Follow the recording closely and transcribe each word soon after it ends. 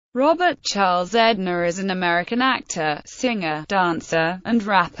Robert Charles Edner is an American actor, singer, dancer, and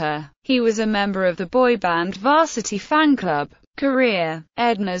rapper. He was a member of the boy band Varsity Fan Club. Career.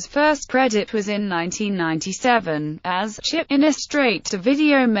 Edner's first credit was in 1997, as Chip in a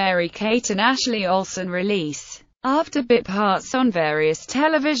straight-to-video Mary-Kate and Ashley Olsen release. After bit parts on various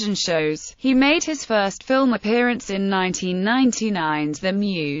television shows, he made his first film appearance in 1999's The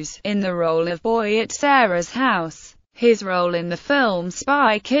Muse, in the role of Boy at Sarah's House. His role in the film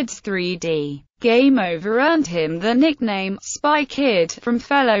Spy Kids 3D Game Over earned him the nickname Spy Kid from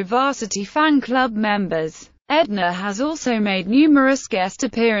fellow Varsity Fan Club members. Edner has also made numerous guest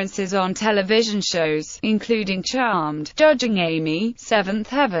appearances on television shows, including Charmed, Judging Amy, Seventh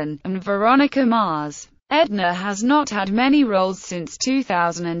Heaven, and Veronica Mars. Edner has not had many roles since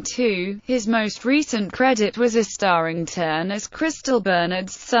 2002. His most recent credit was a starring turn as Crystal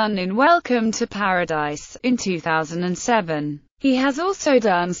Bernard's son in Welcome to Paradise, in 2007. He has also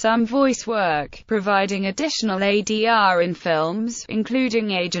done some voice work, providing additional ADR in films,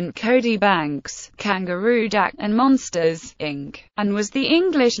 including Agent Cody Banks, Kangaroo Jack, and Monsters, Inc., and was the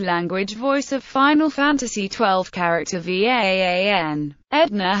English-language voice of Final Fantasy XII character Vaan.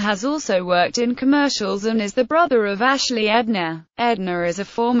 Edner has also worked in commercials and is the brother of Ashley Edner. Edner is a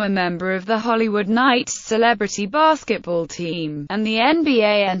former member of the Hollywood Knights celebrity basketball team, and the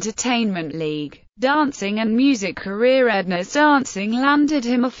NBA Entertainment League. Dancing and music career. Edner's dancing landed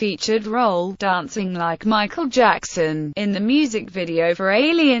him a featured role, dancing like Michael Jackson, in the music video for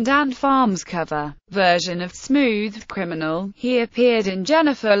Alien Ant Farm's cover version of Smooth Criminal. He appeared in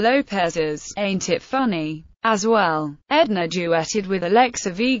Jennifer Lopez's Ain't It Funny as well. Edner duetted with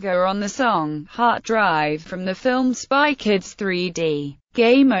Alexa Vega on the song Heart Drive from the film Spy Kids 3D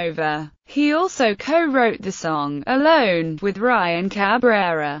Game Over. He also co-wrote the song Alone with Ryan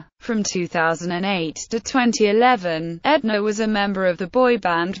Cabrera. From 2008 to 2011, Edner was a member of the boy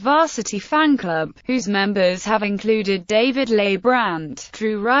band Varsity Fan Club, whose members have included David Leigh Brandt,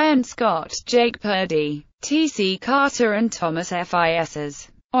 Drew Ryan Scott, Jake Purdy, T.C. Carter and Thomas Fisses.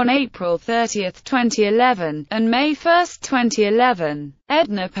 On April 30, 2011, and May 1, 2011,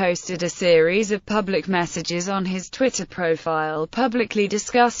 Edner posted a series of public messages on his Twitter profile publicly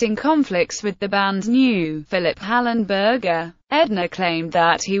discussing conflicts with the band's new, Philip Hallenberger. Edner claimed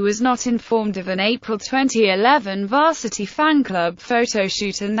that he was not informed of an April 2011 Varsity Fan Club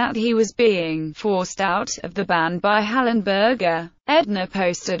photoshoot and that he was being forced out of the band by Hallenberger. Edner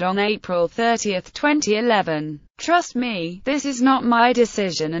posted on April 30, 2011, "Trust me, this is not my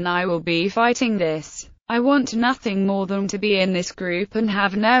decision and I will be fighting this. I want nothing more than to be in this group and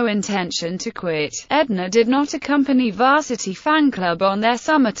have no intention to quit." Edner did not accompany Varsity Fan Club on their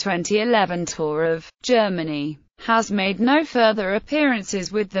summer 2011 tour of Germany, has made no further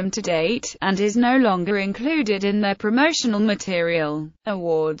appearances with them to date, and is no longer included in their promotional material.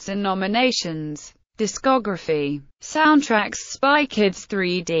 Awards and nominations. Discography. Soundtracks: Spy Kids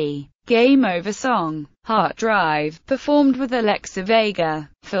 3D Game Over song, Heart Drive, performed with Alexa Vega.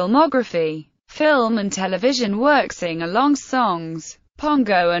 Filmography. Film and television work: sing-along songs,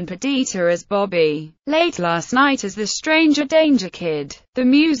 Pongo and Perdita as Bobby, Late Last Night as the Stranger Danger Kid, The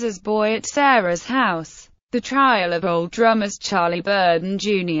Muse as Boy at Sarah's House, The Trial of Old Drummers Charlie Burden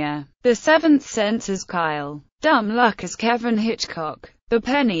Jr., The Seventh Sense as Kyle, Dumb Luck as Kevin Hitchcock, The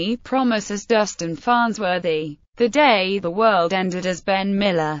Penny Promise as Dustin Farnsworthy, The Day the World Ended as Ben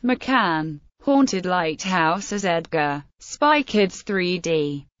Miller McCann, Haunted Lighthouse as Edgar, Spy Kids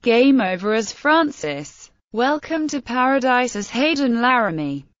 3D Game Over as Francis, Welcome to Paradise as Hayden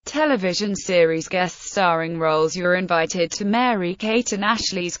Laramie. Television series guest starring roles: You're Invited to Mary-Kate and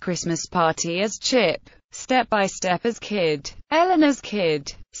Ashley's Christmas Party as Chip, Step by Step as Kid, Eleanor's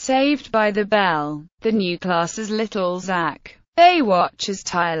Kid, Saved by the Bell, The New Class as Little Zach, Baywatch as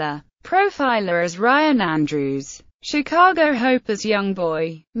Tyler, Profiler as Ryan Andrews, Chicago Hope as Young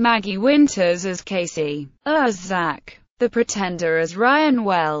Boy, Maggie Winters as Casey, as Zach, The Pretender as Ryan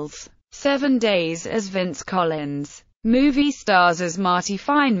Wells, 7 Days as Vince Collins, Movie Stars as Marty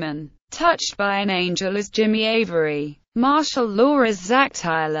Feynman, Touched by an Angel as Jimmy Avery, Martial Law as Zach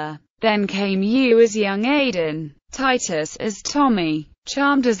Tyler, Then Came You as Young Aiden, Titus as Tommy,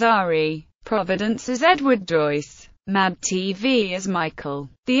 Charmed as Ari, Providence as Edward Joyce, Mad TV as Michael,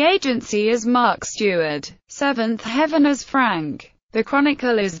 The Agency as Mark Stewart, Seventh Heaven as Frank, The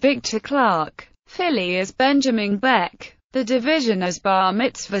Chronicle as Victor Clark, Philly as Benjamin Beck, The Division as Bar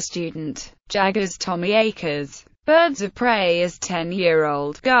Mitzvah Student, Jag as Tommy Akers, Birds of Prey as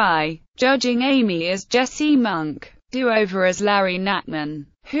 10-year-old Guy, Judging Amy as Jesse Monk, Do-Over as Larry Nachman,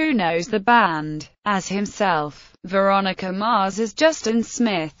 Who Knows the Band as himself, Veronica Mars as Justin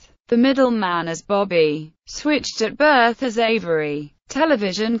Smith, The Middleman as Bobby, Switched at Birth as Avery,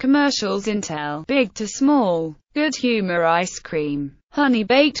 television commercials, Intel, big to small, Good Humor ice cream, Honey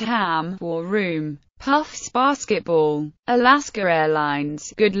Baked Ham, War Room, Puffs Basketball, Alaska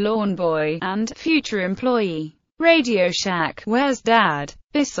Airlines, Good Lawn Boy, and Future Employee, Radio Shack, Where's Dad,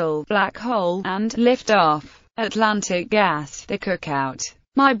 Bissell, Black Hole, and Lift Off, Atlantic Gas, The Cookout,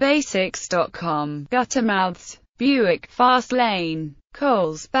 MyBasics.com, Guttermouths, Buick, Fast Lane,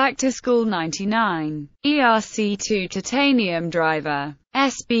 Kohl's, Back to School 99, ERC2 Titanium Driver,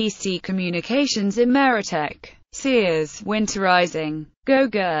 SBC Communications, Ameritech, Sears, Winterizing,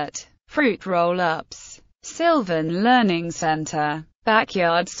 Go-Gurt, Fruit Roll-Ups, Sylvan Learning Center,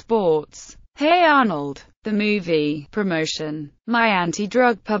 Backyard Sports, Hey Arnold, The Movie, Promotion, My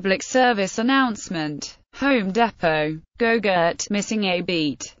Anti-Drug Public Service Announcement, Home Depot, Go-Gurt, Missing a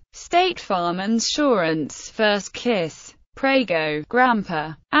Beat, State Farm Insurance, First Kiss, Prego,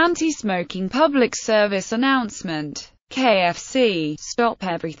 Grandpa, Anti-Smoking Public Service Announcement, KFC, Stop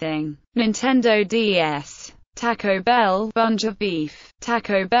Everything, Nintendo DS, Taco Bell, Bunch of Beef,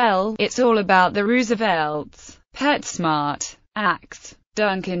 Taco Bell, It's All About the Roosevelts, PetSmart, Axe,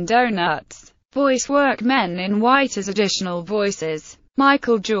 Dunkin' Donuts, Voice Work, Men in White as additional voices,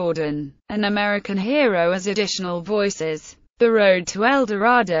 Michael Jordan, An American Hero as additional voices, The Road to El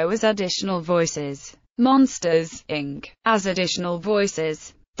Dorado as additional voices, Monsters, Inc. as additional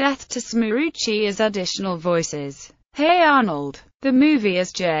voices, Death to Smarucci as additional voices, Hey Arnold, The Movie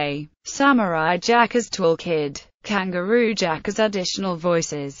as Jay, Samurai Jack as Tall Kid, Kangaroo Jack as additional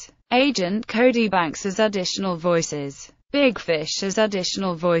voices, Agent Cody Banks as additional voices, Big Fish as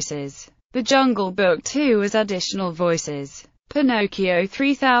additional voices, The Jungle Book 2 as additional voices, Pinocchio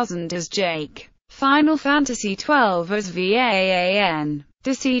 3000 as Jake, Final Fantasy 12 as VAAN,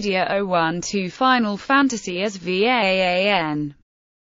 Dissidia 012 Final Fantasy as VAAN.